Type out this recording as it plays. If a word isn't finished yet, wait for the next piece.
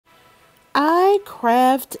I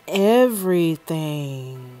craft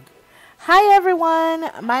everything. Hi everyone,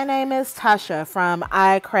 my name is Tasha from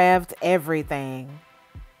I Craft Everything.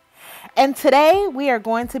 And today we are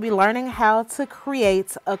going to be learning how to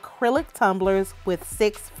create acrylic tumblers with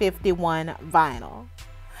 651 vinyl.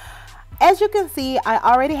 As you can see, I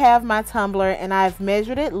already have my tumbler and I've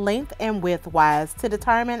measured it length and width wise to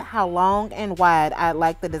determine how long and wide I'd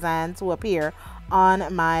like the design to appear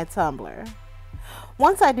on my tumbler.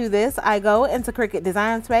 Once I do this, I go into Cricut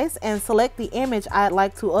Design Space and select the image I'd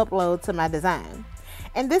like to upload to my design.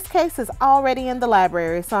 In this case, it's already in the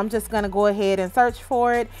library, so I'm just going to go ahead and search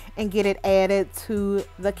for it and get it added to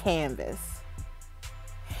the canvas.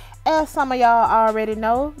 As some of y'all already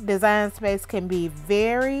know, Design Space can be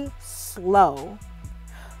very slow.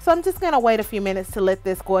 So I'm just going to wait a few minutes to let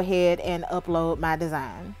this go ahead and upload my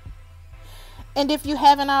design. And if you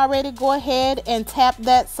haven't already, go ahead and tap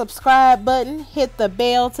that subscribe button, hit the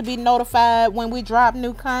bell to be notified when we drop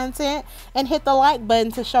new content, and hit the like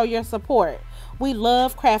button to show your support. We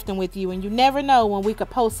love crafting with you, and you never know when we could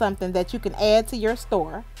post something that you can add to your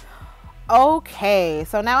store. Okay,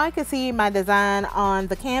 so now I can see my design on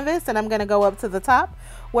the canvas, and I'm going to go up to the top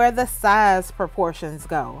where the size proportions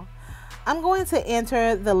go. I'm going to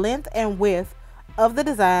enter the length and width of the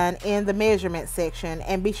design in the measurement section,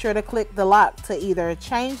 and be sure to click the lock to either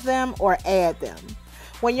change them or add them.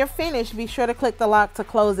 When you're finished, be sure to click the lock to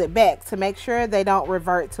close it back to make sure they don't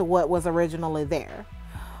revert to what was originally there.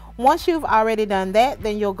 Once you've already done that,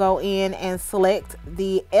 then you'll go in and select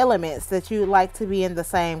the elements that you'd like to be in the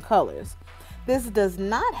same colors. This does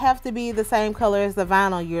not have to be the same color as the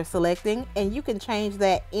vinyl you're selecting, and you can change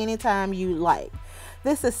that anytime you like.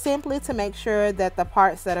 This is simply to make sure that the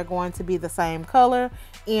parts that are going to be the same color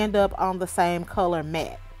end up on the same color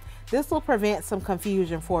mat. This will prevent some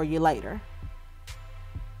confusion for you later.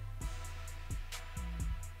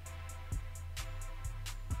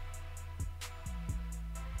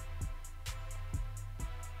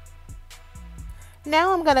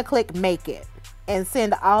 Now I'm going to click Make It and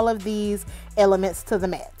send all of these elements to the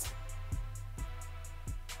mat.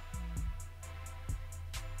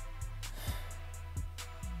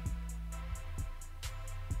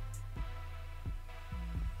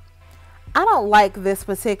 I don't like this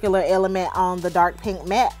particular element on the dark pink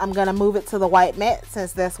mat. I'm going to move it to the white mat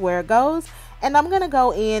since that's where it goes. And I'm going to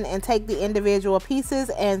go in and take the individual pieces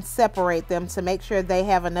and separate them to make sure they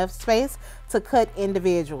have enough space to cut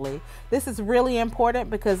individually. This is really important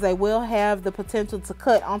because they will have the potential to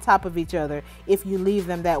cut on top of each other if you leave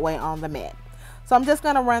them that way on the mat. So I'm just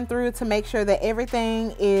going to run through to make sure that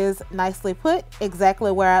everything is nicely put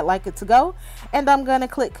exactly where I'd like it to go. And I'm going to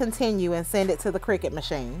click Continue and send it to the Cricut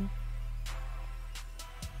machine.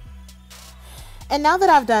 And now that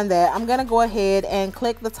I've done that, I'm going to go ahead and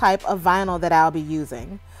click the type of vinyl that I'll be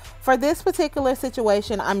using. For this particular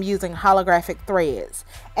situation, I'm using holographic threads.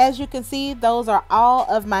 As you can see, those are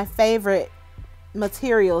all of my favorite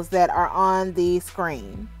materials that are on the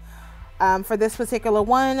screen. For this particular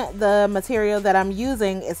one, the material that I'm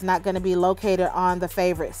using is not going to be located on the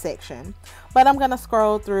favorite section, but I'm going to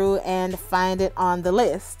scroll through and find it on the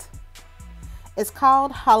list. It's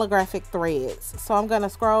called holographic threads. So I'm going to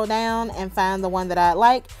scroll down and find the one that I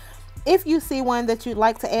like. If you see one that you'd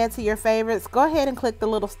like to add to your favorites, go ahead and click the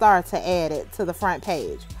little star to add it to the front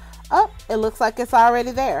page. Oh, it looks like it's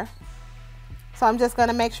already there. So I'm just going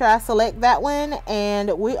to make sure I select that one,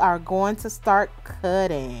 and we are going to start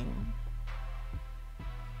cutting.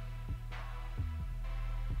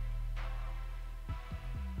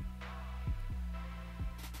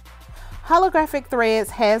 Holographic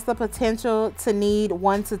threads has the potential to need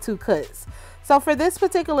 1 to 2 cuts. So for this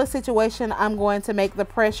particular situation, I'm going to make the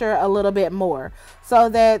pressure a little bit more so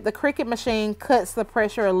that the Cricut machine cuts the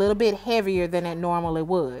pressure a little bit heavier than it normally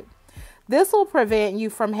would. This will prevent you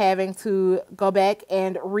from having to go back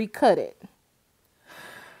and recut it.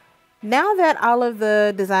 Now that all of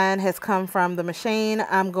the design has come from the machine,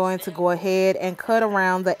 I'm going to go ahead and cut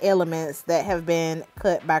around the elements that have been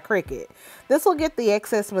cut by Cricut. This will get the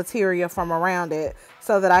excess material from around it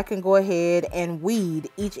so that I can go ahead and weed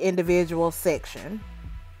each individual section.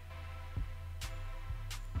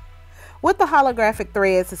 With the holographic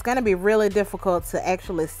threads, it's going to be really difficult to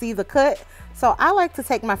actually see the cut, so I like to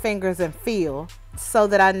take my fingers and feel so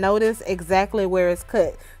that I notice exactly where it's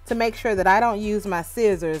cut to make sure that I don't use my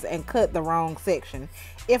scissors and cut the wrong section.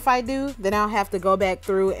 If I do, then I'll have to go back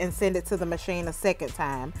through and send it to the machine a second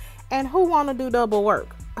time. And who want to do double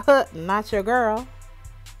work? Not your girl.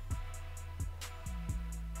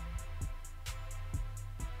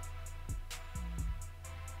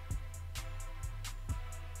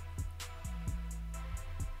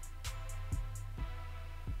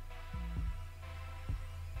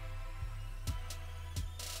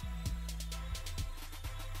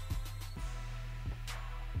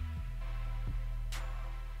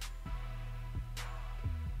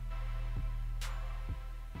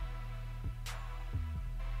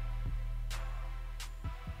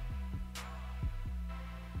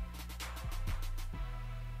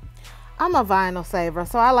 I'm a vinyl saver,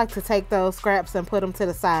 so I like to take those scraps and put them to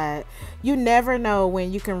the side. You never know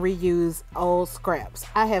when you can reuse old scraps.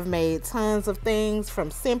 I have made tons of things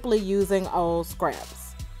from simply using old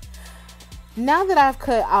scraps. Now that I've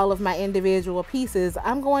cut all of my individual pieces,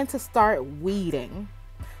 I'm going to start weeding.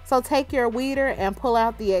 So take your weeder and pull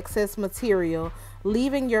out the excess material,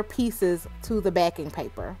 leaving your pieces to the backing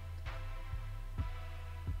paper.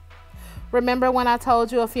 Remember when I told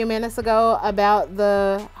you a few minutes ago about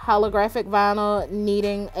the holographic vinyl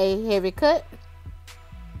needing a heavy cut?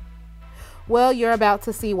 Well, you're about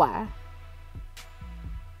to see why.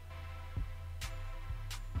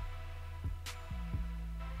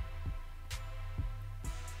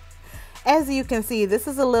 As you can see, this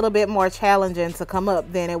is a little bit more challenging to come up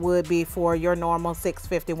than it would be for your normal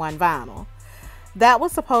 651 vinyl. That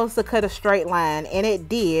was supposed to cut a straight line, and it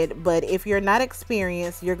did, but if you're not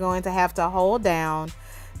experienced, you're going to have to hold down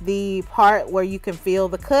the part where you can feel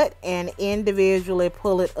the cut and individually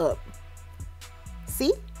pull it up.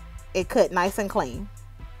 See? It cut nice and clean.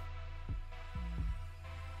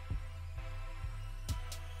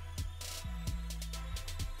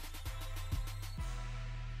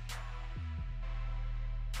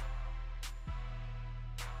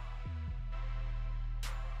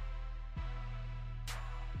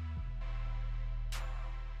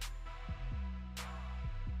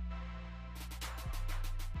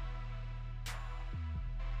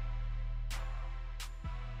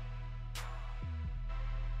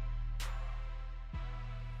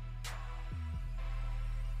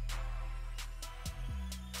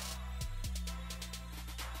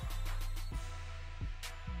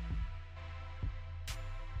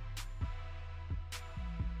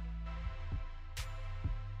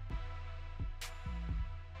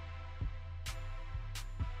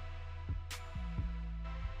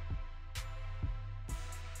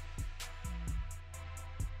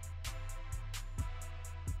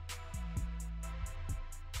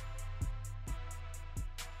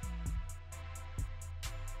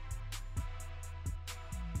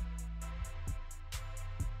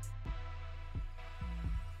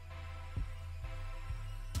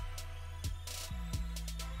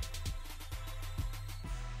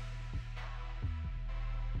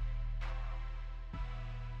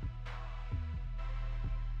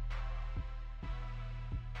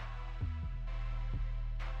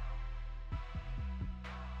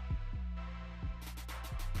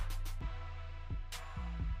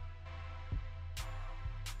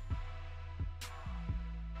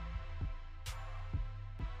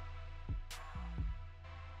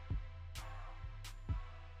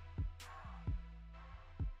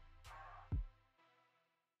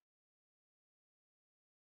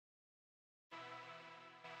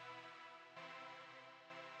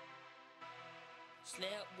 Slap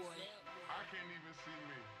boy. I can't even see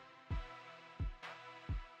me.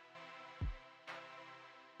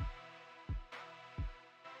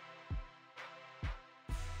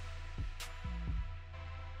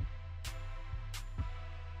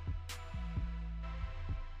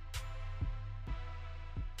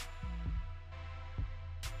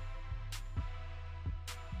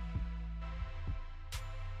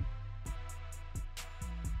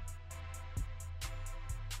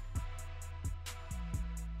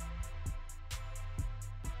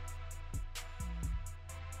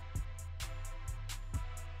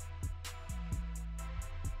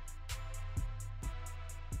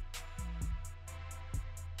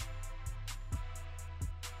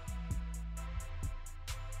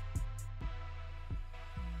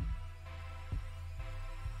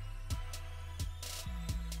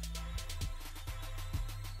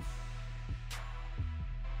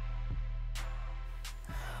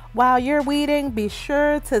 While you're weeding, be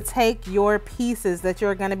sure to take your pieces that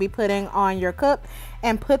you're going to be putting on your cup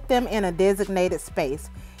and put them in a designated space.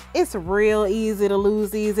 It's real easy to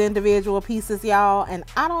lose these individual pieces, y'all, and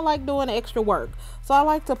I don't like doing extra work. So I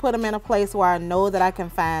like to put them in a place where I know that I can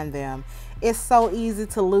find them. It's so easy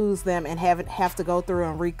to lose them and have to go through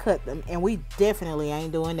and recut them, and we definitely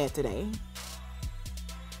ain't doing that today.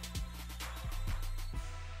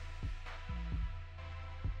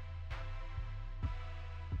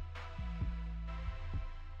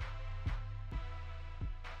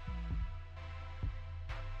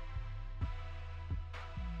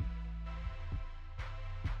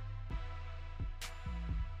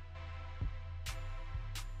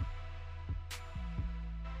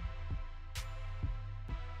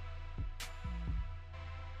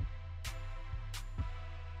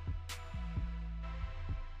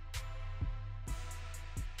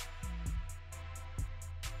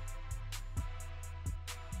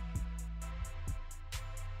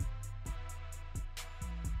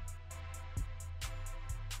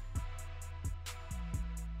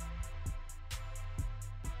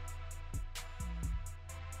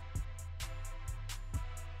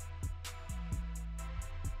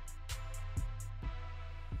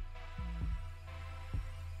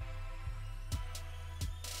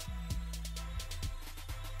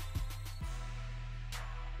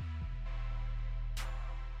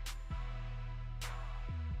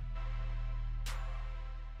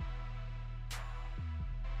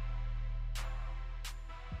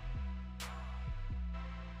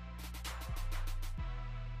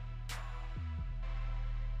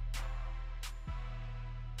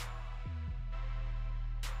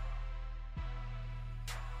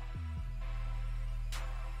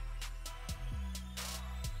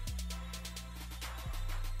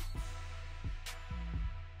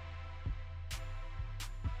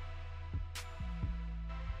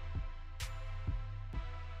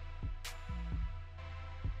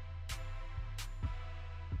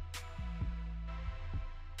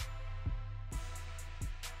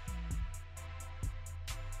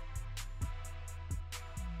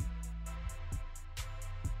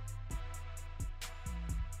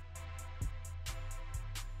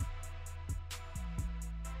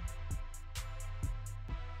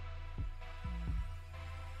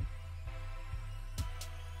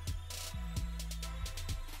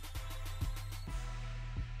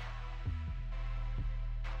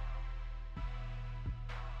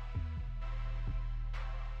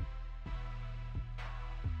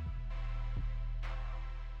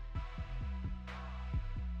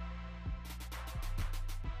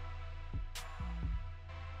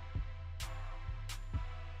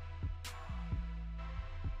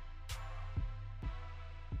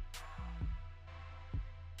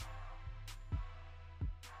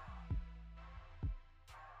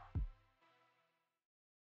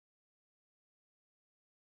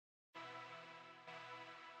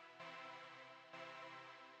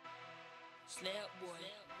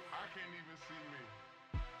 I can't even see me.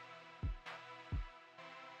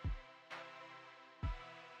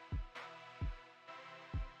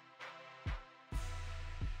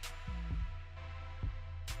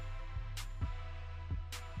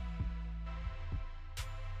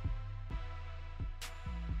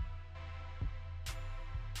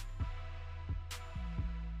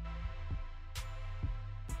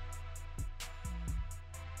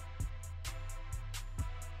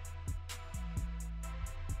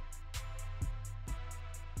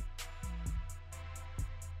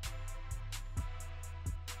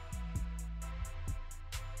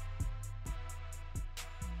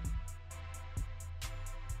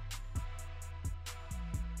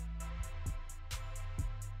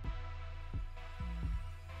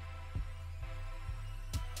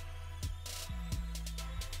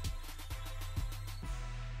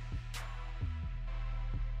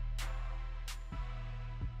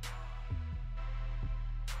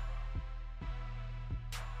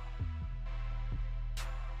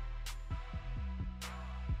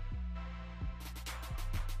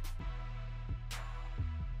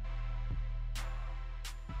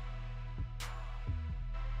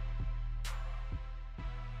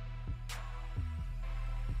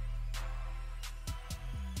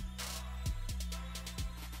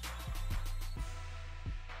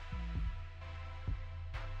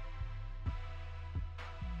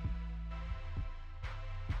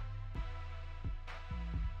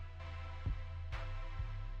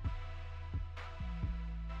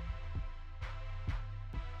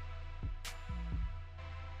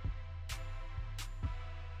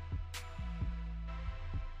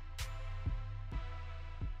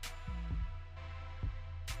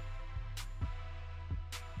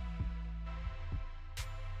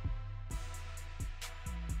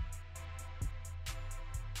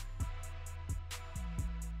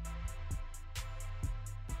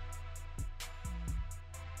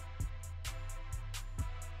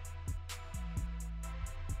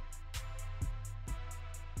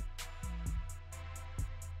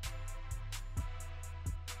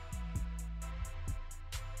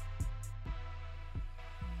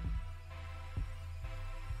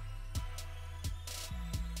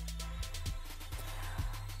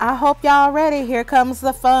 I hope y'all ready. Here comes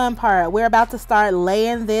the fun part. We're about to start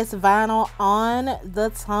laying this vinyl on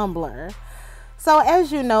the tumbler. So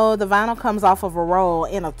as you know, the vinyl comes off of a roll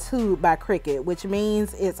in a tube by Cricut, which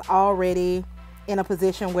means it's already in a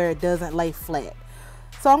position where it doesn't lay flat.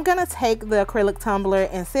 So I'm gonna take the acrylic tumbler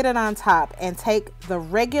and sit it on top and take the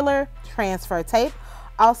regular transfer tape,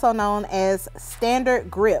 also known as standard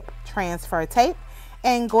grip transfer tape,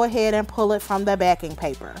 and go ahead and pull it from the backing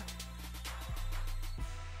paper.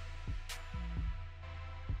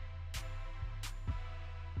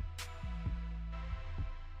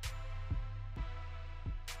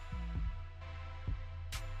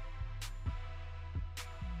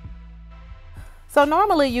 So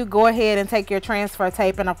normally you go ahead and take your transfer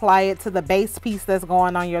tape and apply it to the base piece that's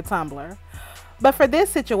going on your tumbler. But for this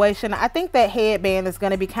situation, I think that headband is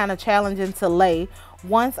going to be kind of challenging to lay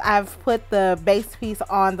once I've put the base piece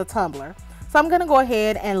on the tumbler. So I'm going to go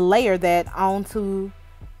ahead and layer that onto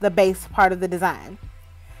the base part of the design.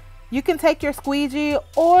 You can take your squeegee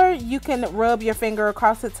or you can rub your finger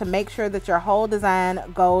across it to make sure that your whole design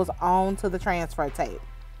goes onto the transfer tape.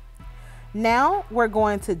 Now we're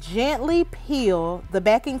going to gently peel the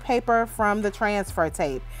backing paper from the transfer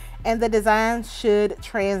tape and the design should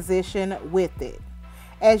transition with it.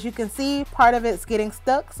 As you can see, part of it's getting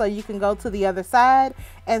stuck, so you can go to the other side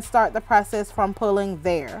and start the process from pulling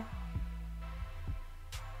there.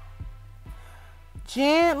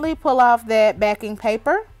 Gently pull off that backing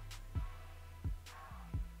paper.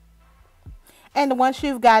 And once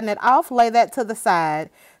you've gotten it off, lay that to the side.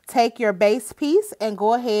 Take your base piece and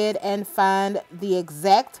go ahead and find the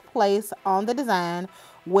exact place on the design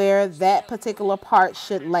where that particular part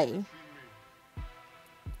should lay.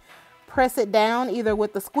 Press it down either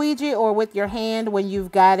with the squeegee or with your hand when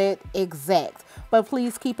you've got it exact. But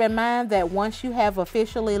please keep in mind that once you have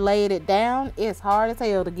officially laid it down, it's hard as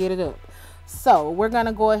hell to get it up. So we're going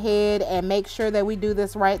to go ahead and make sure that we do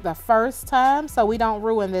this right the first time so we don't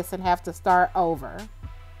ruin this and have to start over.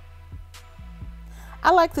 I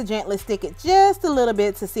like to gently stick it just a little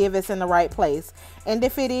bit to see if it's in the right place. And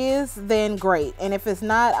if it is, then great. And if it's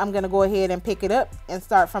not, I'm going to go ahead and pick it up and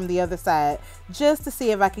start from the other side just to see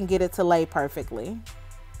if I can get it to lay perfectly.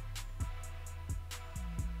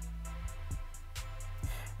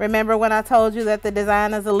 Remember when I told you that the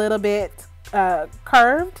design is a little bit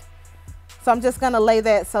curved? So I'm just going to lay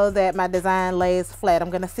that so that my design lays flat. I'm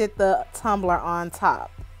going to sit the tumbler on top.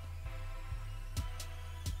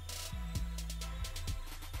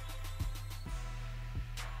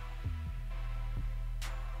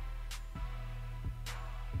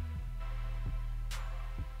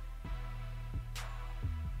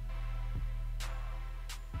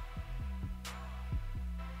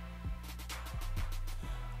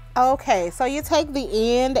 Okay, so you take the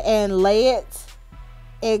end and lay it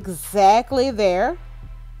exactly there.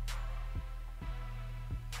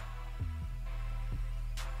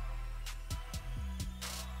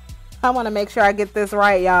 I want to make sure I get this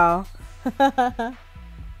right, y'all.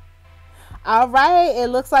 All right, it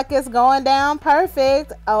looks like it's going down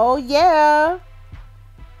perfect. Oh, yeah.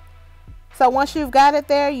 So once you've got it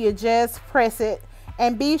there, you just press it.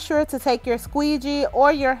 And be sure to take your squeegee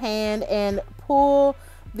or your hand and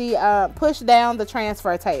push down the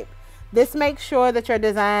transfer tape. This makes sure that your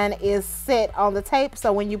design is set on the tape,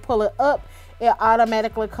 so when you pull it up, it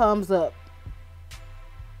automatically comes up.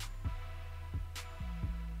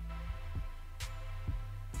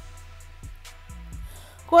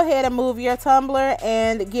 Go ahead and move your tumbler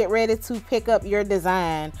and get ready to pick up your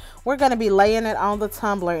design. We're going to be laying it on the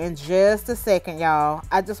tumbler in just a second, y'all.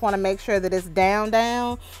 I just want to make sure that it's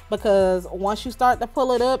down, because once you start to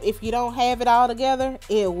pull it up, if you don't have it all together,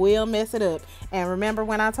 it will mess it up. And remember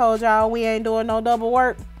when I told y'all we ain't doing no double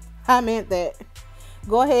work? I meant that.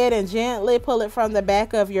 Go ahead and gently pull it from the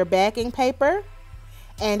back of your backing paper,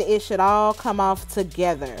 and it should all come off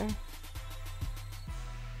together.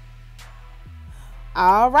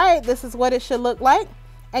 All right, this is what it should look like.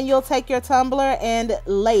 And you'll take your tumbler and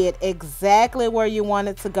lay it exactly where you want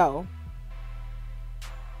it to go.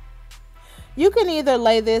 You can either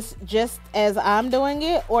lay this just as I'm doing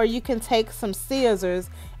it, or you can take some scissors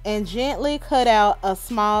and gently cut out a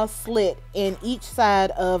small slit in each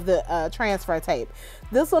side of the transfer tape.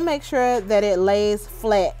 This will make sure that it lays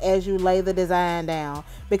flat as you lay the design down,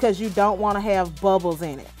 because you don't want to have bubbles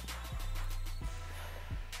in it.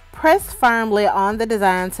 Press firmly on the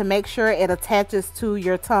design to make sure it attaches to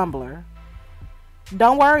your tumbler.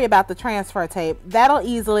 Don't worry about the transfer tape. That'll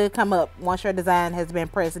easily come up once your design has been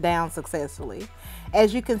pressed down successfully.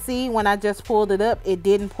 As you can see, when I just pulled it up, it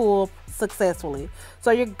didn't pull successfully.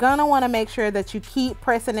 So you're gonna want to make sure that you keep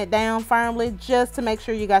pressing it down firmly, just to make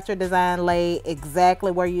sure you got your design laid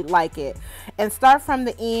exactly where you'd like it. And start from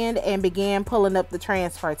the end and begin pulling up the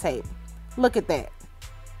transfer tape. Look at that.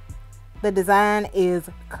 The design is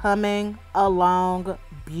coming along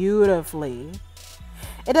beautifully.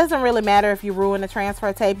 It doesn't really matter if you ruin the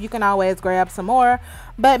transfer tape. You can always grab some more.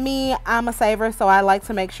 But me, I'm a saver, so I like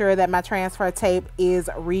to make sure that my transfer tape is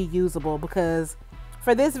reusable, because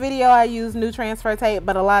for this video I use new transfer tape,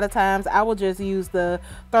 but a lot of times I will just use the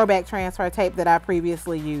throwback transfer tape that I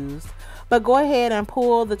previously used. But go ahead and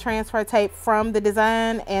pull the transfer tape from the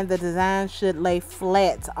design, and the design should lay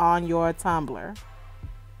flat on your tumbler.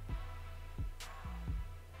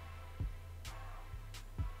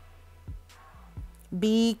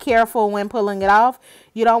 Be careful when pulling it off.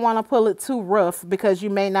 You don't want to pull it too rough, because you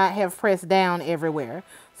may not have pressed down everywhere.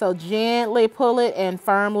 So gently pull it and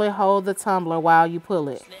firmly hold the tumbler while you pull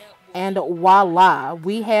it. And voila,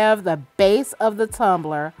 we have the base of the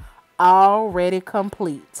tumbler already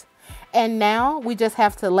complete. And now we just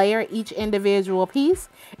have to layer each individual piece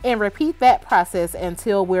and repeat that process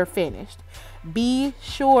until we're finished. Be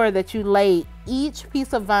sure that you lay each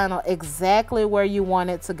piece of vinyl exactly where you want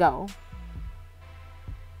it to go.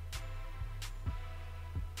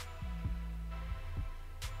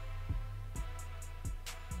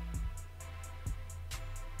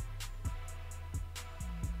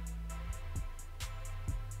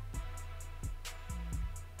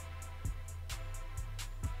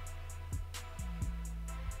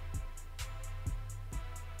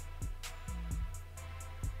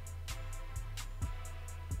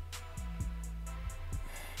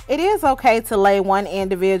 It is okay to lay one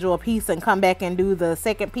individual piece and come back and do the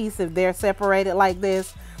second piece if they're separated like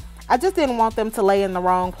this. I just didn't want them to lay in the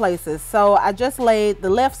wrong places, so I just laid the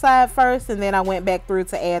left side first, and then I went back through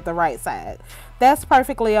to add the right side. That's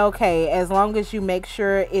perfectly okay, as long as you make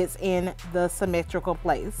sure it's in the symmetrical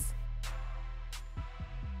place.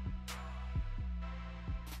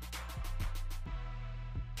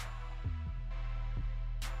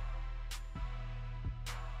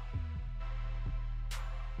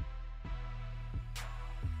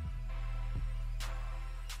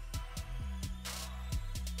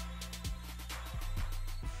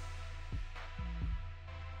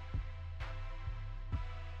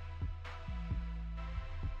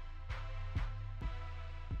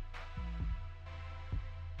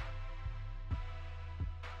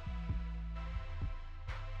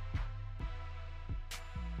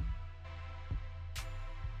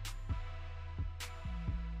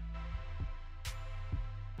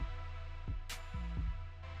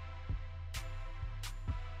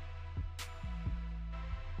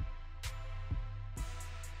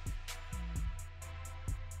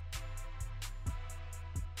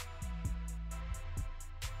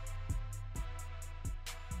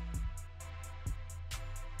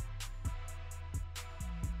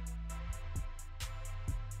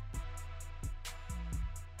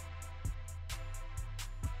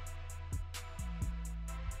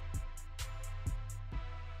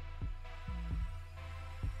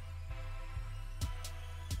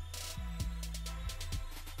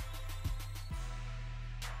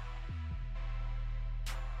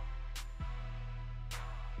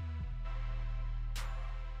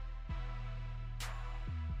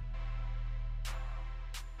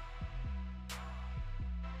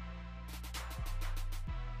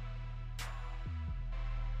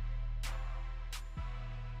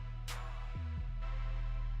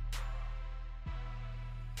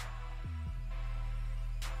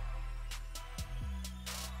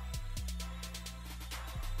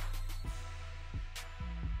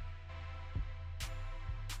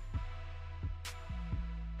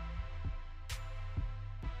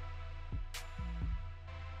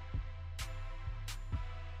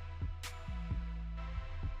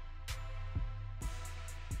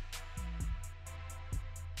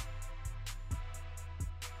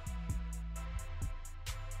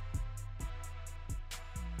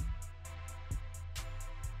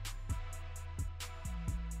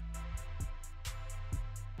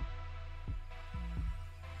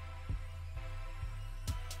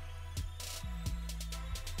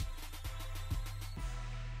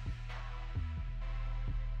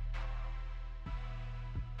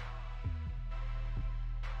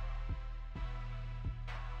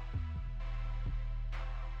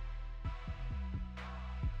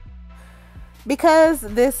 Because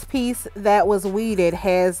this piece that was weeded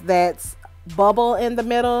has that bubble in the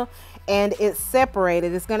middle and it's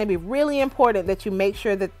separated, it's going to be really important that you make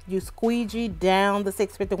sure that you squeegee down the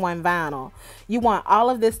 651 vinyl. You want all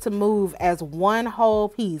of this to move as one whole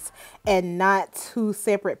piece and not two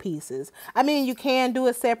separate pieces. I mean, you can do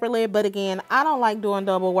it separately, but again, I don't like doing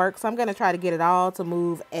double work, so I'm going to try to get it all to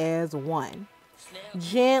move as one.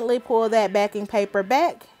 Gently pull that backing paper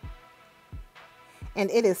back, and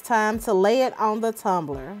it is time to lay it on the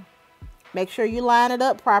tumbler. Make sure you line it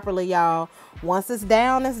up properly, y'all. Once it's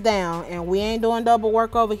down, and we ain't doing double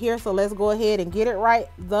work over here, so let's go ahead and get it right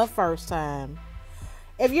the first time.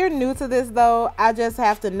 If you're new to this though, I just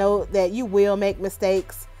have to note that you will make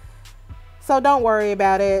mistakes, so don't worry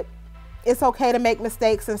about it. It's okay to make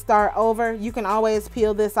mistakes and start over. You can always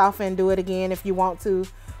peel this off and do it again if you want to.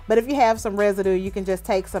 But if you have some residue, you can just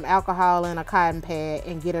take some alcohol and a cotton pad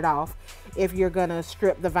and get it off if you're gonna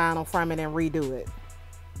strip the vinyl from it and redo it.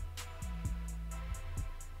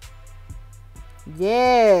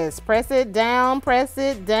 Yes, press it down, press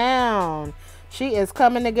it down. She is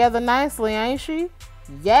coming together nicely, ain't she?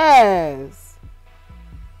 Yes.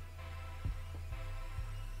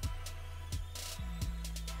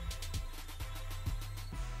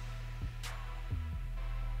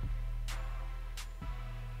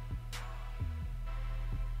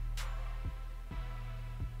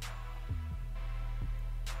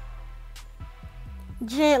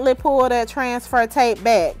 Gently pull that transfer tape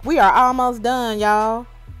back. We are almost done, y'all.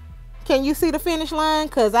 Can you see the finish line?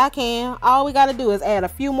 Because I can. All we got to do is add a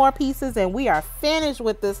few more pieces and we are finished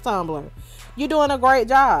with this tumbler. You're doing a great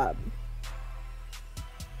job.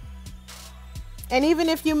 And even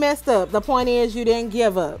if you messed up, the point is you didn't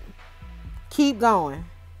give up. Keep going.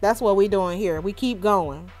 That's what we're doing here. We keep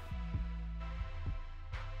going.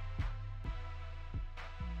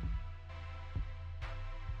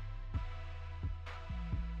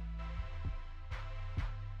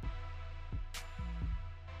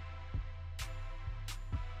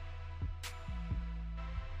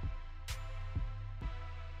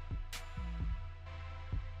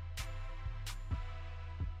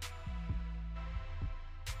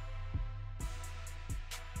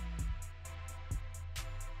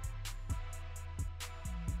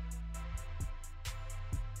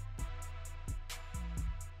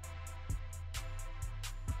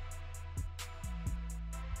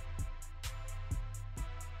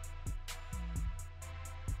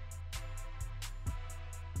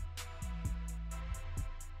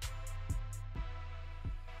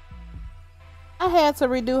 I had to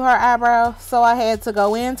redo her eyebrow, so I had to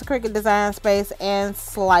go into Cricut Design Space and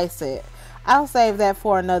slice it. I'll save that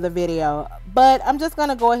for another video, but I'm just going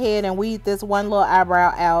to go ahead and weed this one little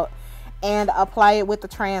eyebrow out and apply it with the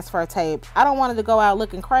transfer tape. I don't want it to go out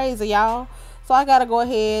looking crazy, y'all, so I got to go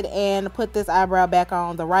ahead and put this eyebrow back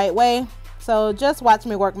on the right way. So just watch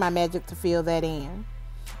me work my magic to fill that in.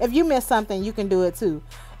 If you miss something, you can do it too.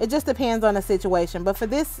 It just depends on the situation, but for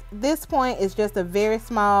this point, it's just a very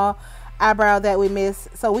small eyebrow that we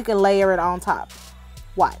missed, so we can layer it on top.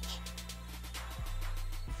 Watch.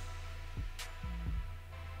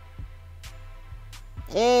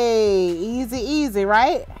 Hey, easy,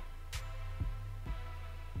 right?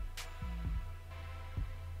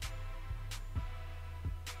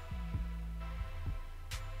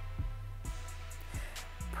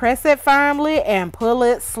 Press it firmly and pull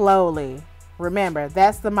it slowly. Remember,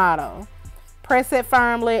 that's the motto. Press it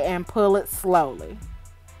firmly and pull it slowly.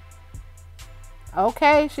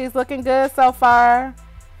 Okay, she's looking good so far.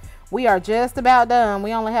 We are just about done.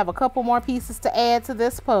 We only have a couple more pieces to add to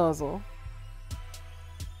this puzzle.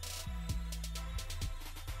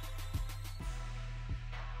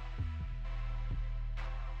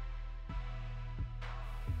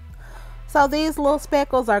 So these little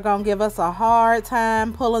speckles are going to give us a hard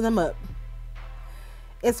time pulling them up.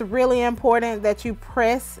 It's really important that you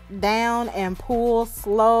press down and pull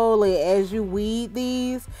slowly as you weed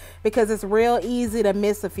these, because it's real easy to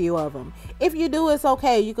miss a few of them. If you do, it's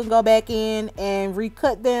okay. You can go back in and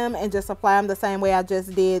recut them and just apply them the same way I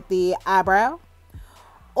just did the eyebrow.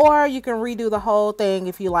 Or you can redo the whole thing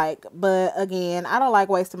if you like. But again, I don't like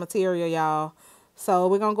wasting material, y'all. So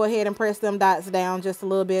we're going to go ahead and press them dots down just a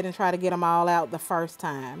little bit and try to get them all out the first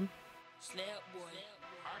time. I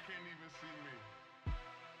can't even see me.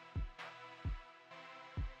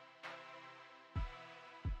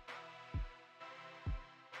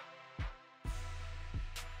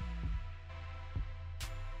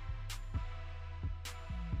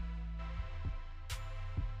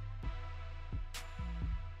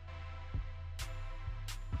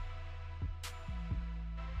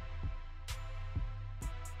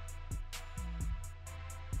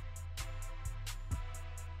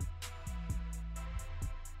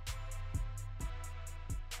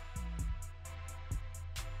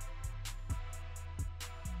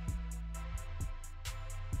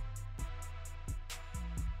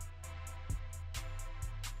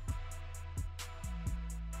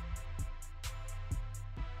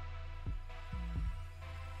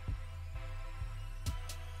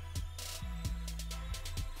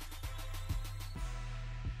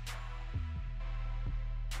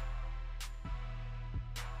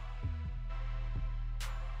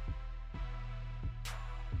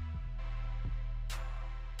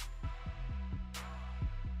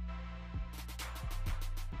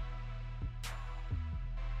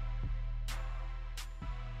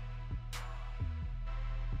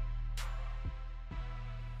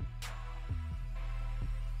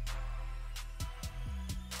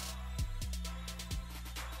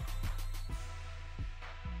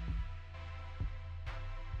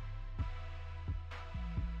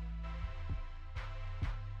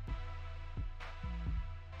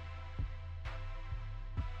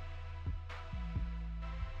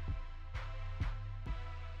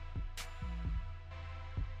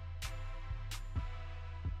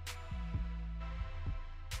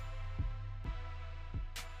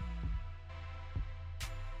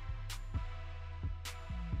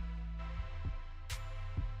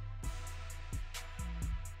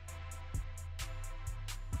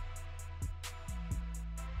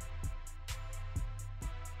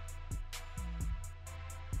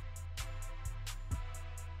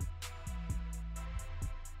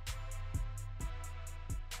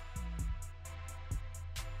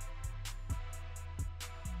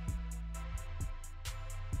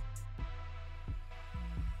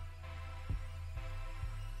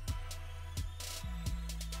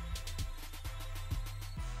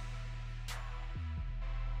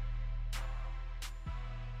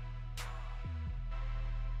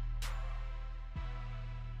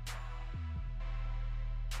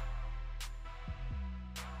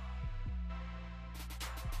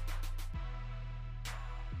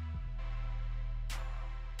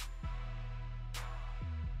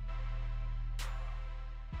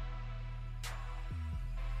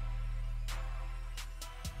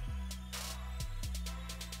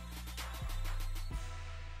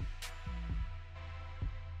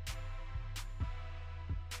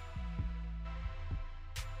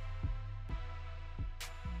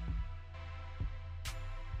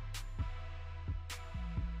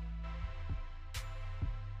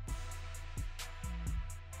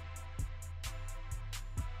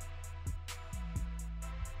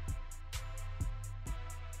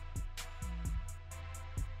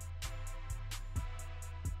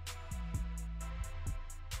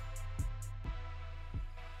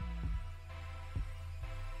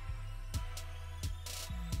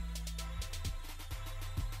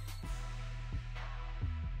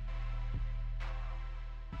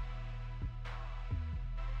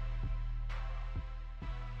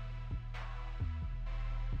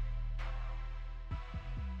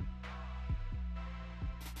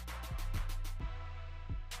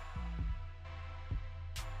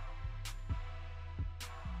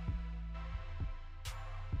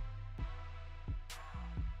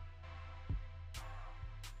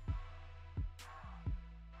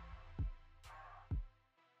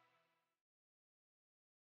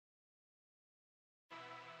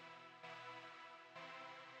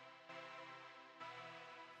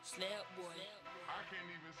 Slap boy. I can't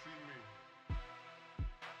even see me.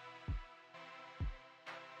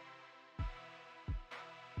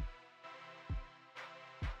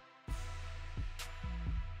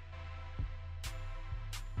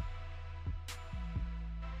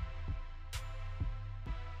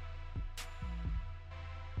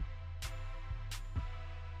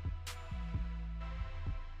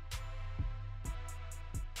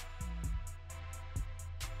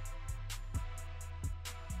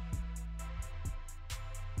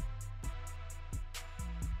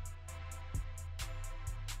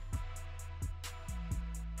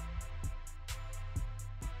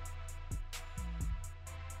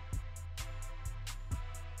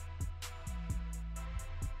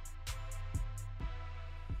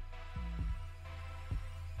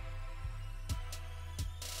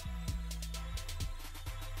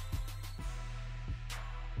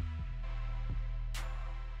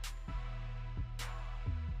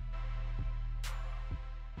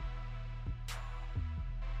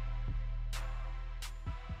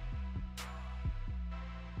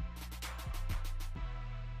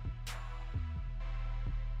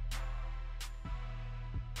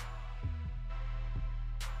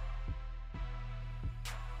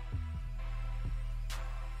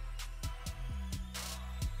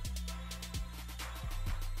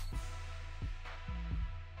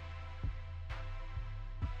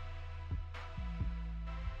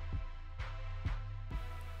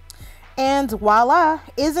 And voila,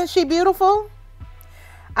 isn't she beautiful?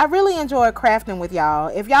 I really enjoyed crafting with y'all.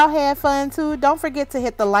 If y'all had fun too, don't forget to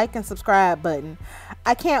hit the like and subscribe button.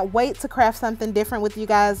 I can't wait to craft something different with you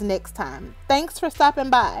guys next time. Thanks for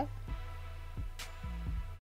stopping by.